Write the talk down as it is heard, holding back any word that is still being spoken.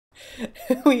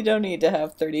We don't need to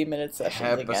have 30-minute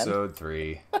sessions again. Episode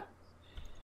 3.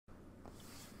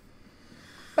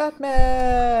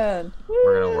 Batman!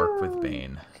 We're gonna work with Woo!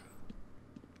 Bane.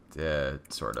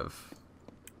 Sort of.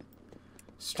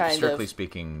 Kind Strictly of.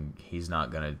 speaking, he's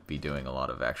not gonna be doing a lot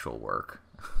of actual work.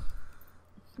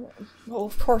 Well,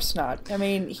 of course not. I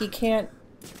mean, he can't.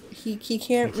 He He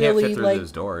can't can't really fit through like.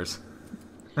 those doors.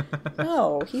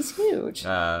 No, he's huge.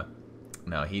 No,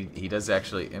 he does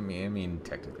actually. I mean,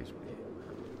 technically,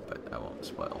 but I won't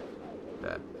spoil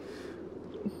that.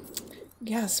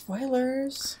 Yeah,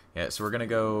 spoilers. Yeah, so we're gonna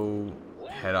go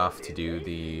head off to do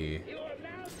the.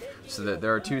 So that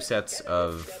there are 2 sets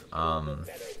of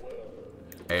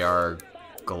AR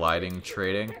gliding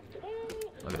trading.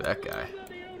 Look at that guy.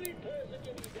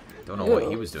 Don't know what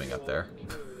he was doing up there.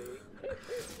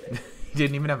 He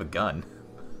didn't even have a gun.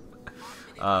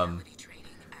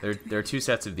 There are 2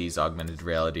 sets of these augmented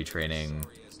reality training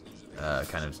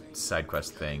kind of side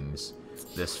quest things.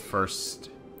 This first...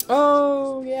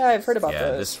 Oh, yeah, I've heard about Yeah,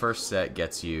 those. this first set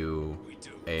gets you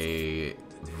a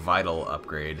vital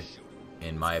upgrade,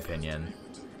 in my opinion,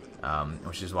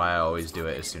 which is why I always do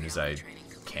it as soon as I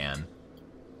can.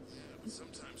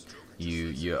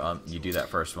 You do that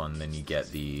first one, then you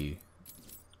get the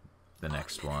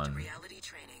next one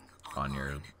on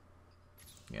your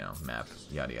map,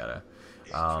 yada yada.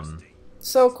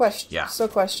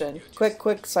 Question.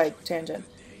 Quick side tangent.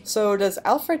 So does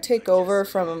Alfred take over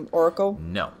from Oracle?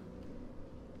 No.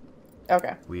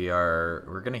 Okay.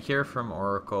 We're gonna hear from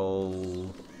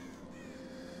Oracle,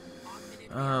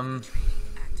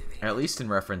 at least in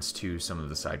reference to some of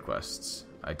the side quests.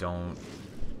 I don't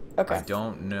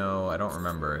know. I don't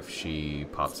remember if she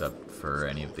pops up for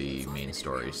any of the main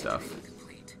story stuff.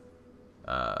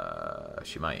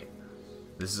 She might.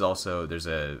 This is also there's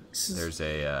an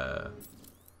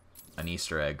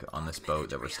Easter egg on this boat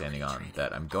that we're standing on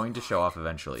that I'm going to show off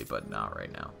eventually, but not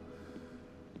right now.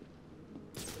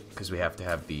 Because we have to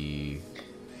have the...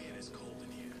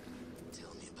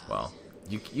 Well,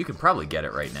 you could probably get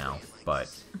it right now, but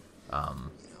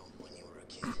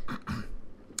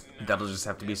that'll just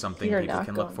have to be something people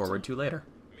can look forward to later.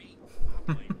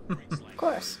 Of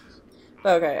course.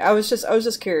 Okay, I was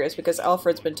just curious because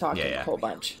Alfred's been talking a whole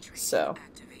bunch, so...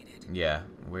 Yeah,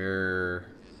 I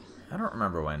don't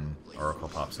remember when Oracle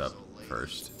pops up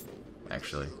first,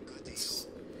 actually.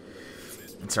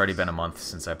 It's already been a month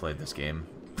since I played this game.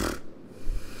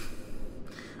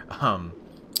 Oh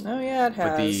yeah, it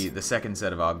has. But the second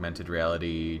set of augmented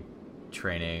reality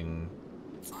training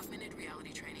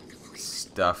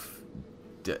stuff,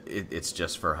 it's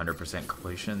just for 100%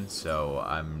 completion, so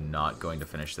I'm not going to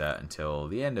finish that until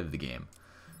the end of the game,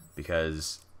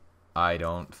 because I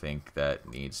don't think that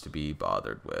needs to be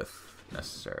bothered with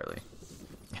necessarily.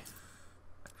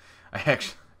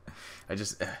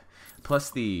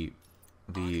 Plus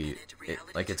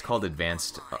it's called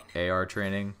advanced AR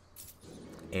training,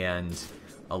 and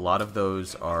a lot of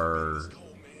those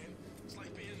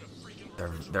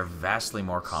they're vastly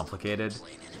more complicated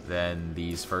than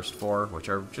these first 4, which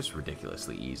are just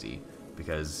ridiculously easy,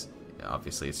 because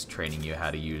obviously it's training you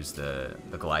how to use the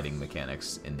gliding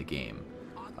mechanics in the game.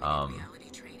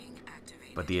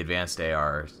 But the advanced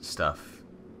AR stuff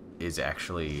is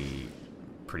actually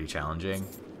pretty challenging.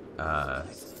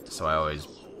 So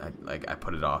I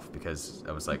put it off because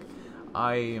I was like,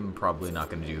 I am probably not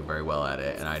going to do very well at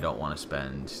it, and I don't want to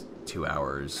spend 2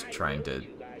 hours trying to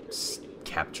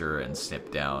capture and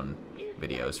snip down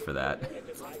videos for that.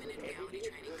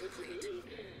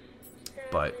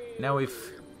 But now we've...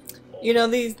 You know,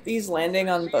 these landing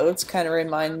on boats kind of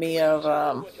remind me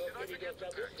of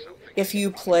if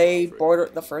you play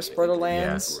the first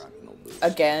Borderlands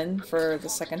again for the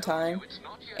second time,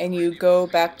 and you go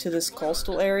back to this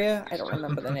coastal area. I don't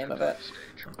remember the name of it.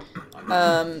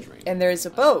 And there's a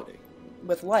boat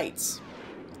with lights,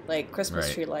 like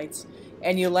Christmas tree lights,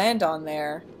 and you land on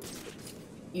there.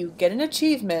 You get an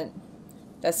achievement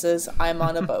that says, "I'm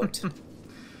on a boat."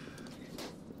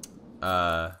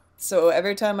 So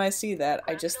every time I see that,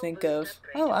 I just think of,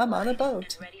 oh, I'm on a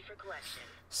boat.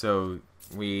 So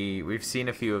we've seen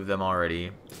a few of them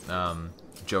already.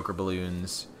 Joker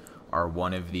balloons are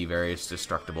one of the various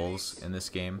destructibles in this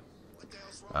game.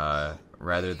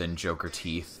 Rather than Joker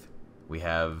teeth, we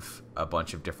have a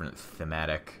bunch of different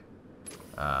thematic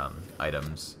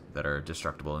items that are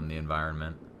destructible in the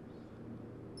environment.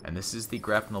 And this is the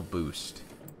grapnel boost,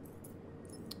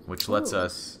 which lets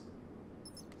us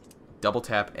double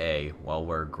tap A while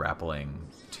we're grappling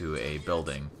to a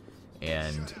building,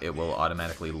 and it will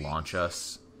automatically launch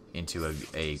us into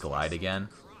a glide again,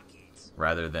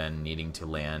 rather than needing to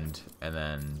land and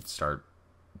then start,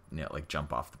 like,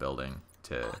 jump off the building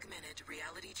to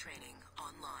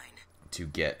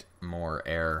get more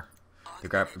air. The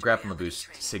grappling boost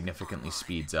significantly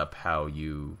speeds up how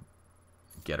you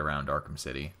get around Arkham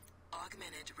City.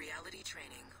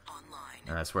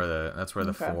 And that's where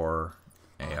the 4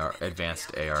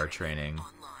 advanced AR training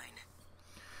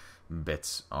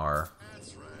bits are.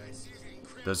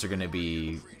 Those are going to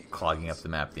be clogging up the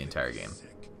map the entire game.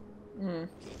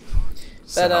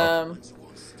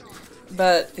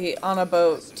 But the on a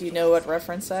boat, do you know what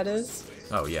reference that is?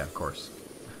 Oh yeah, of course.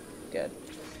 Good.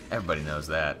 Everybody knows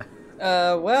that.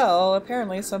 Well,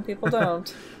 apparently some people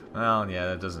don't. Well, yeah,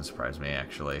 that doesn't surprise me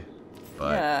actually.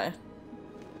 But yeah.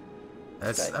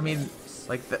 That's, I mean,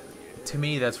 like, to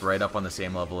me, that's right up on the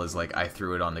same level as, like, I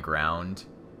threw it on the ground.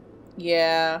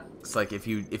 Yeah. It's like, if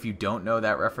you don't know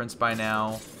that reference by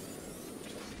now,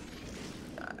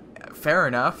 fair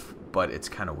enough, but it's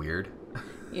kind of weird.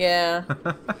 Yeah.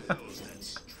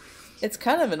 It's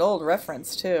kind of an old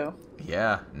reference, too.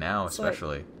 Yeah, now it's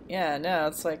especially. Like, yeah, now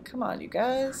it's like, come on, you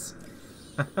guys.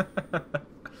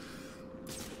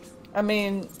 I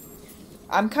mean,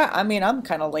 I'm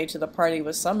kind of late to the party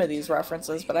with some of these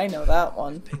references, but I know that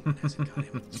one.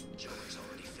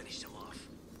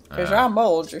 Because I'm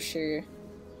old, you see.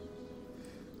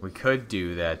 We could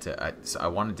do that. I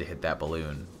wanted to hit that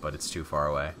balloon, but it's too far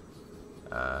away.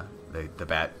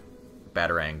 The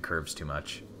batarang curves too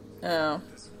much. Oh.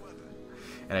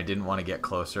 And I didn't want to get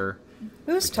closer.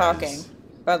 Who's talking?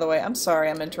 By the way, I'm sorry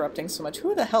I'm interrupting so much.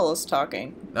 Who the hell is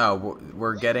talking? No,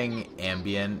 we're getting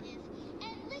ambient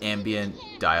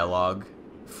dialogue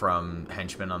from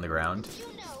henchmen on the ground.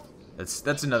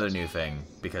 That's another new thing,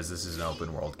 because this is an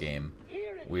open world game.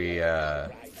 I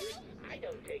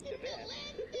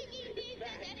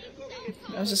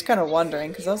was just kind of wondering,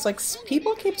 because I was like,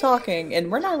 people keep talking,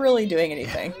 and we're not really doing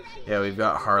anything. Yeah, we've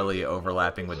got Harley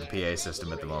overlapping with the PA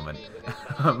system at the moment.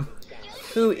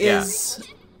 Who is... Yeah.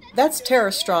 That's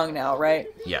Tara Strong now, right?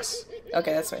 Yes.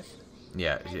 Okay, that's right.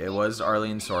 Yeah, it was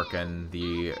Arlene Sorkin,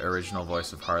 the original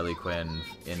voice of Harley Quinn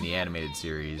in the animated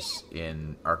series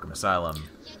in Arkham Asylum.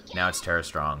 Now it's Tara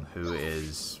Strong, who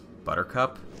is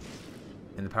Buttercup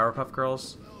in the Powerpuff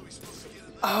Girls.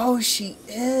 Oh, she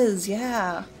is,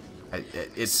 yeah. I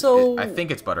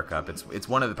think it's Buttercup. It's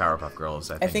one of the Powerpuff Girls.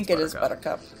 I think it is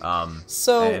Buttercup.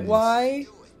 And why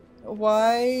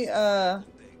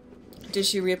did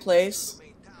she replace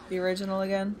the original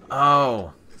again?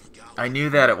 Oh, I knew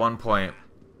that at one point.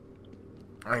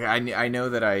 I know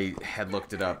that I had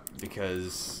looked it up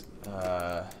because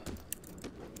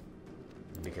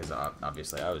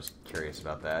obviously I was curious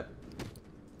about that.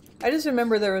 I just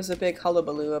remember there was a big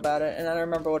hullabaloo about it, and I don't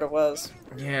remember what it was.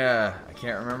 Yeah, I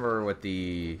can't remember what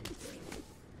the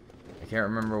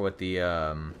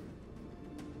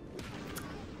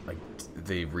like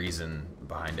the reason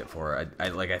behind it for.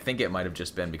 I think it might have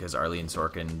just been because Arlene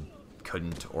Sorkin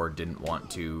couldn't or didn't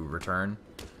want to return.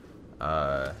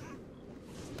 But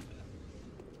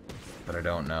I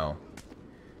don't know.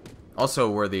 Also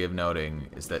worthy of noting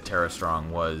is that Tara Strong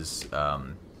was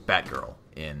Batgirl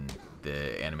in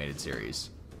the animated series.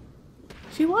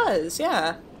 She was,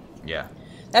 yeah. Yeah.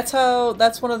 That's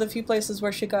one of the few places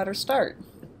where she got her start.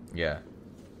 Yeah.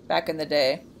 Back in the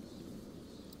day.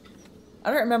 I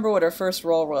don't remember what her first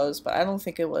role was, but I don't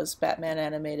think it was Batman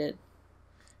animated.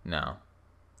 No.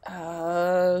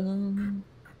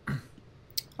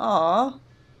 Aw.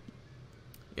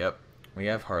 Yep. We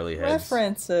have Harley heads.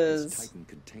 References. This Titan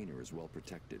container is well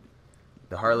protected.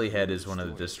 The Harley head is one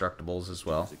of the destructibles as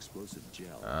well.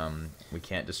 We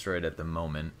can't destroy it at the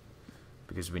moment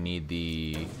because we need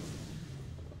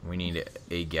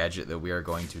a gadget that we are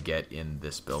going to get in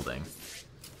this building.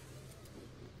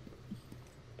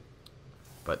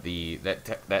 But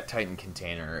that Titan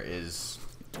container is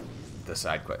the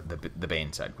side quest, the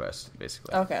Bane side quest,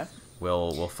 basically. Okay.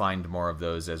 We'll find more of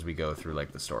those as we go through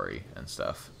like the story and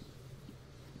stuff.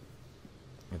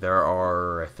 There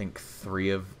are, I think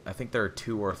there are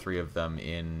 2 or 3 of them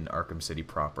in Arkham City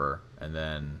proper, and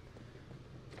then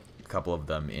a couple of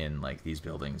them in like these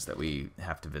buildings that we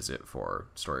have to visit for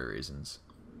story reasons.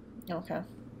 Okay.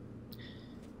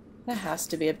 That has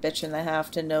to be a bitch and a half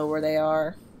to know where they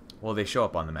are. Well, they show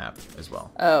up on the map as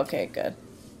well. Oh, okay, good.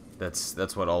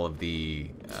 That's what all of the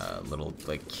little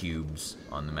like cubes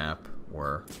on the map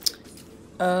were.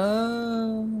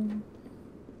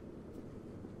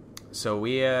 So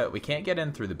we can't get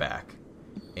in through the back,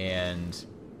 and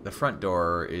the front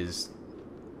door is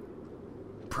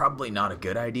probably not a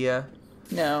good idea.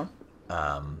 No.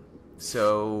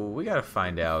 So we gotta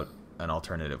find out an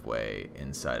alternative way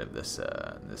inside of this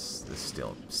this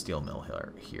steel mill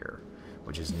here,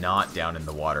 which is not down in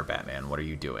the water. Batman, what are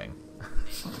you doing?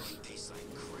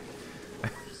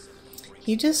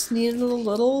 He just needed a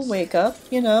little wake up,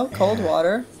 you know, cold Yeah.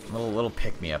 water. Little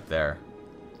pick me up there.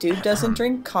 Dude doesn't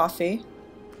drink coffee.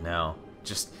 No,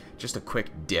 just a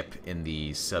quick dip in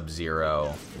the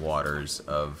sub-zero waters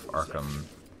of Arkham,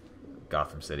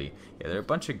 Gotham City. Yeah, there are a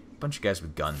bunch of guys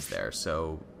with guns there,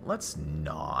 so let's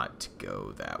not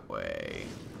go that way.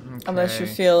 Unless you're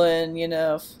Okay. feeling, you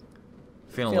know,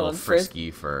 Feeling a little frisky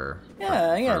for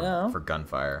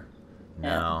gunfire.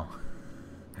 No,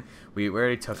 we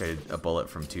already took a bullet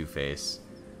from Two-Face.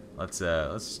 Let's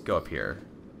go up here.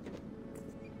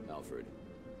 Alfred,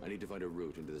 I need to find a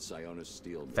route into the Sionis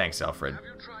steel. Thanks, Alfred. Have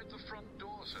you tried the front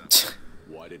door, sir?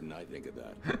 Why didn't I think of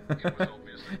that? It was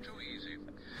obviously too easy.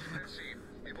 Let's see.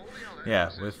 If all the other Yeah,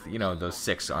 houses with were you know locked, those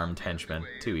 6 armed henchmen,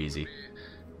 too easy.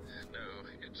 No,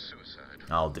 it's suicide.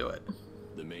 I'll do it.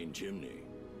 The main chimney.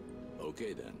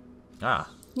 Okay then. Ah.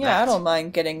 yeah, I that. don't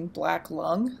mind getting black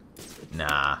lung.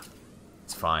 Nah,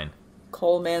 it's fine.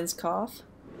 Coal man's cough.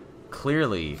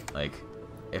 Clearly, like,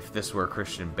 if this were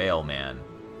Christian Bale, man,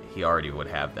 he already would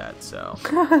have that, so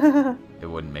it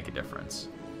wouldn't make a difference.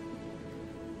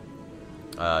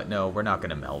 No, we're not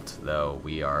gonna melt, though.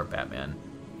 We are Batman.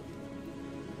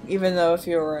 Even though if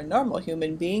you were a normal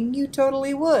human being, you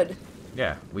totally would.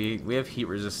 Yeah, we have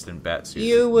heat-resistant bat suits.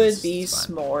 You would It's be fine.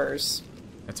 s'mores,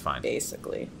 It's fine.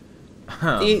 basically.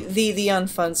 The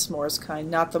unfun s'mores kind,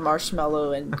 not the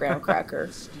marshmallow and graham cracker.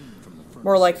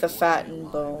 More like the fat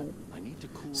and bone.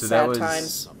 So Sad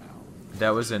times. that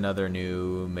was another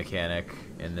new mechanic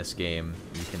in this game.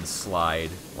 You can slide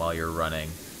while you're running,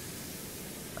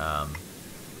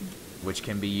 which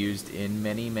can be used in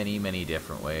many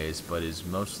different ways, but is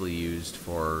mostly used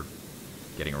for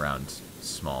getting around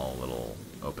small little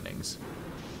openings.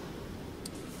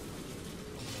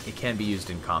 It can be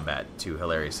used in combat to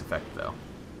hilarious effect, though.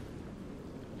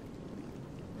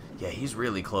 Yeah, he's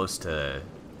really close to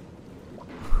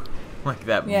like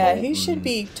that. Yeah, he should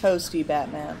be toasty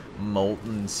Batman.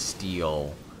 Molten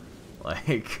steel.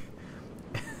 Like,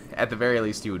 at the very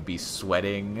least, he would be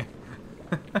sweating.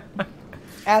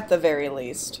 At the very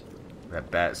least.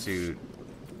 That bat suit.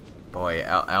 Boy,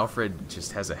 Alfred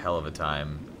just has a hell of a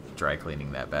time dry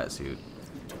cleaning that bat suit.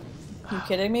 You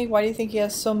kidding me? Why do you think he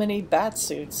has so many bat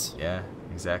suits? Yeah,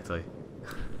 exactly.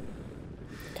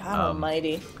 God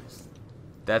almighty.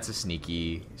 That's a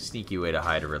sneaky way to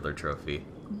hide a Riddler trophy.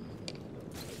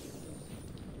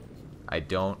 I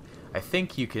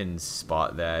think you can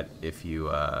spot that if you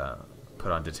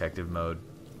put on detective mode,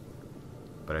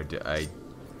 but I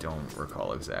don't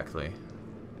recall exactly.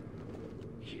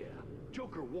 Yeah,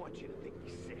 Joker wants you to think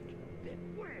he's sick.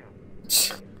 Then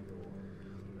wham!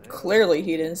 Clearly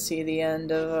he didn't see the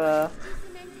end of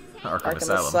Arkham Arkham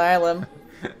Asylum.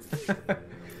 Asylum.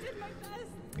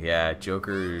 Yeah,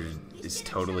 Joker is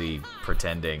totally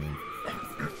pretending.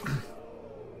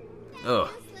 Ugh.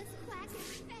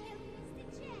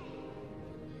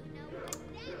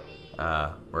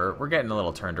 We're getting a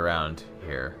little turned around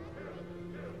here.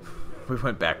 We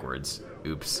went backwards.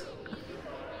 Oops.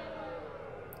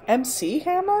 MC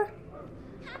Hammer?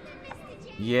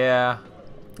 Yeah.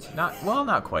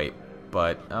 Not quite,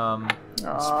 but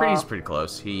he's pretty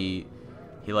close. He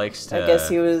likes to I guess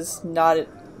he was not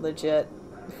legit.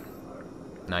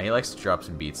 No, he likes to drop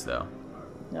some beats though.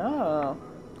 Oh.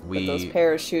 With those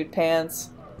parachute pants.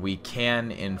 We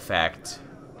can in fact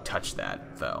touch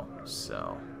that though.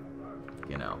 So,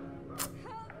 you know.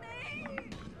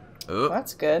 Oop.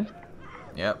 That's good.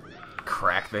 Yep.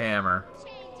 Crack the hammer.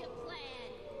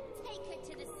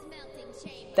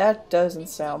 That doesn't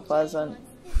sound pleasant.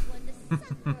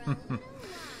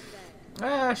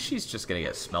 She's just gonna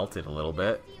get smelted a little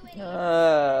bit. It's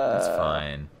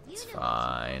fine. It's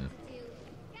fine.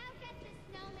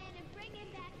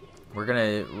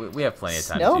 We have plenty of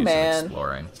time to do some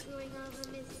exploring.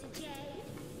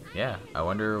 Yeah, I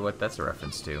wonder what that's a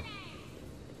reference to.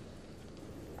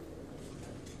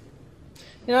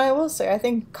 You know, I will say, I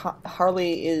think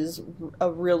Harley is a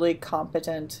really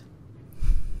competent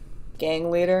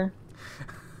gang leader,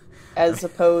 as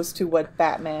opposed to what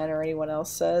Batman or anyone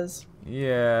else says.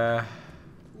 Yeah.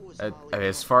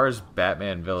 As far as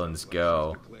Batman villains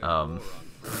go,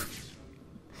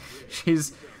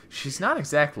 she's not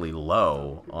exactly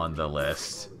low on the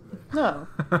list. No.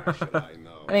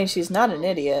 I mean, she's not an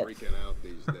idiot.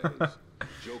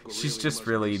 She's just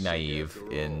really naive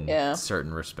in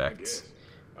certain respects.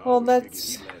 Well,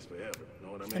 that's...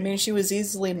 I mean, she was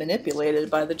easily manipulated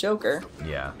by the Joker.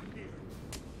 Yeah.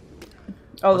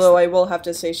 Although I will have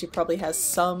to say she probably has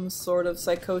some sort of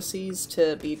psychoses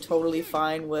to be totally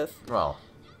fine with. Well,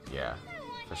 yeah,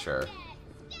 for sure.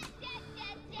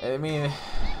 I mean,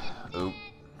 oop.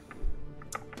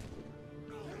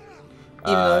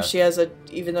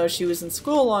 Even though she was in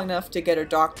school long enough to get her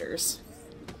doctors.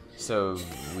 So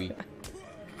we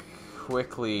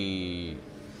quickly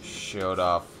showed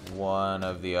off one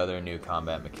of the other new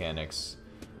combat mechanics.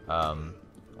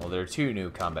 Well, there are two new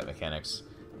combat mechanics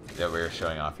that we're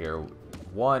showing off here.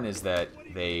 One is that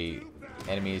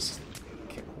enemies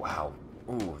can, wow,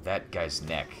 ooh, that guy's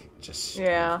neck just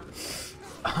Yeah.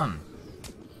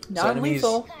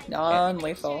 Non-lethal.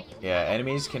 Non-lethal. Yeah,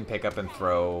 enemies can pick up and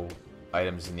throw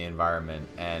items in the environment,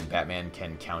 and Batman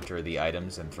can counter the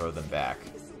items and throw them back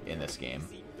in this game.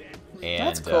 And,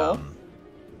 That's cool.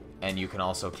 And you can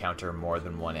also counter more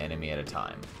than one enemy at a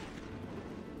time.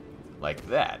 Like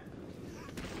that.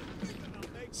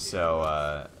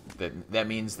 So, that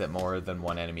means that more than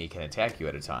one enemy can attack you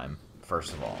at a time,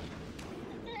 first of all.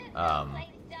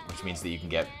 Which means that you can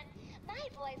get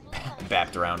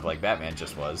bapped around like Batman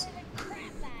just was.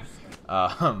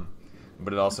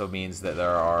 But it also means that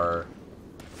there are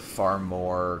far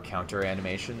more counter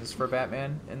animations for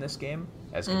Batman in this game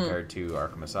as compared to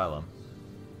Arkham Asylum.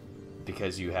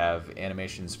 Because you have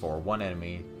animations for one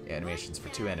enemy, animations for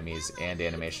two enemies, and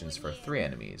animations for three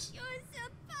enemies. You're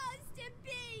supposed to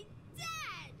be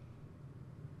dead.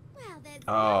 Well, there's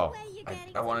Oh, no way you're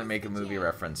getting I want to past make a the movie jail.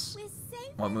 reference. We're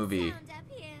safe What and movie? sound up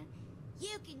here.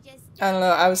 You can just I don't know,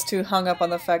 I was too hung up on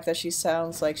the fact that she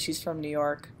sounds like she's from New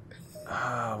York.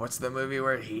 What's the movie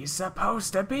where he's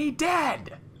supposed to be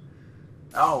dead?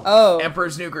 Oh, Oh.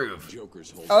 Emperor's New Groove.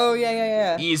 Joker's whole Oh,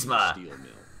 yeah. Yzma. steel mill.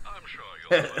 I'm sure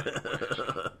you'll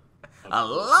find A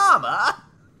llama?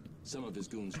 Some of his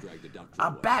goons dragged the doctor A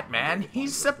away. Batman?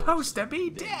 He's supposed to be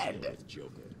dead. With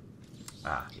Joker.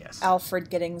 Ah, yes. Alfred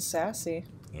getting sassy.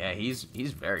 Yeah, he's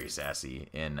very sassy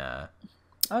in,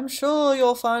 I'm sure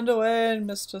you'll find a way,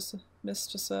 Mistress.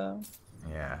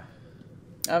 yeah.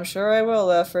 I'm sure I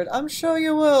will, Alfred. I'm sure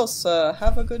you will, sir.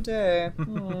 Have a good day.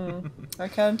 I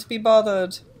can't be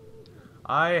bothered.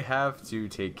 I have to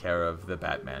take care of the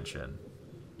Bat Mansion.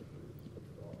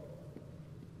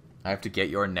 I have to get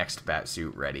your next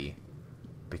Batsuit ready,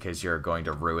 because you're going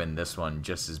to ruin this one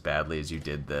just as badly as you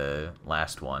did the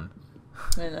last one.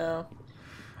 I know.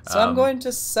 So I'm going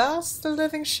to sass the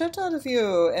living shit out of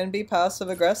you and be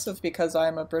passive-aggressive because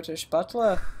I'm a British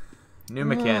butler. New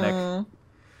mechanic.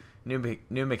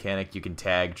 New mechanic, you can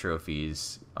tag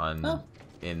trophies on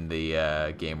in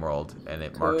the game world, and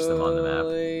it marks them on the map.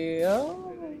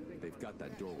 They've got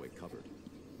that doorway covered.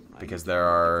 Because there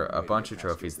are a bunch of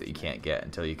trophies that you can't get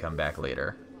until you come back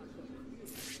later.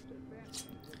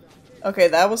 Okay,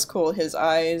 that was cool. His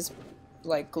eyes,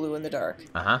 like, glue in the dark.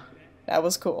 Uh-huh. That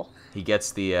was cool. He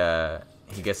gets the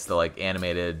like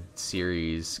animated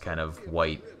series kind of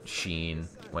white sheen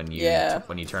when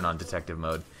you turn on detective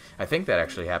mode. I think that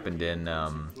actually happened in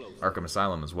Arkham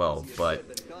Asylum as well,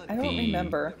 but I don't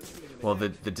remember. Well, the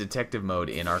detective mode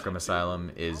in Arkham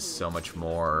Asylum is so much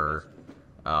more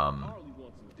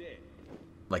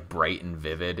like bright and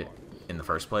vivid in the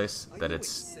first place that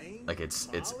it's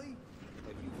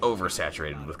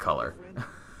oversaturated with color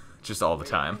just all the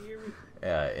time.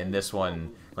 In this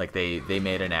one, like they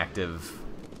made an active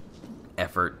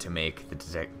effort to make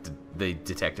the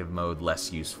detective mode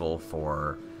less useful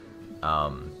for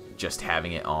just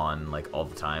having it on like all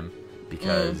the time,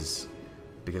 because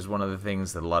one of the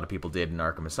things that a lot of people did in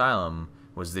Arkham Asylum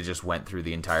was they just went through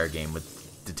the entire game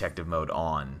with detective mode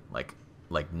on like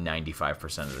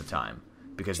 95% of the time,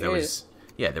 because there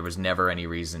was never any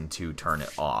reason to turn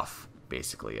it off,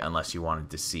 basically, unless you wanted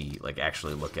to see, like,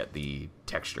 actually look at the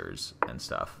textures and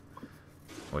stuff,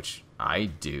 which I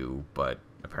do, but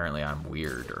apparently I'm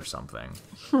weird or something.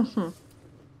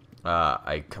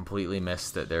 I completely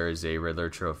missed that there is a Riddler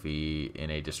trophy in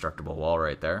a destructible wall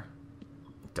right there.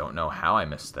 Don't know how I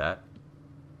missed that.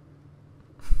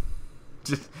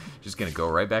 just gonna go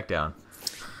right back down.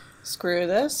 Screw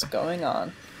this, going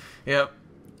on. Yep.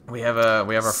 We have our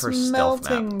first stealth map.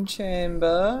 Smelting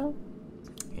chamber.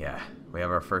 Yeah, we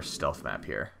have our first stealth map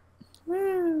here.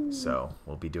 Woo. So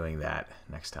we'll be doing that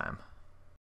next time.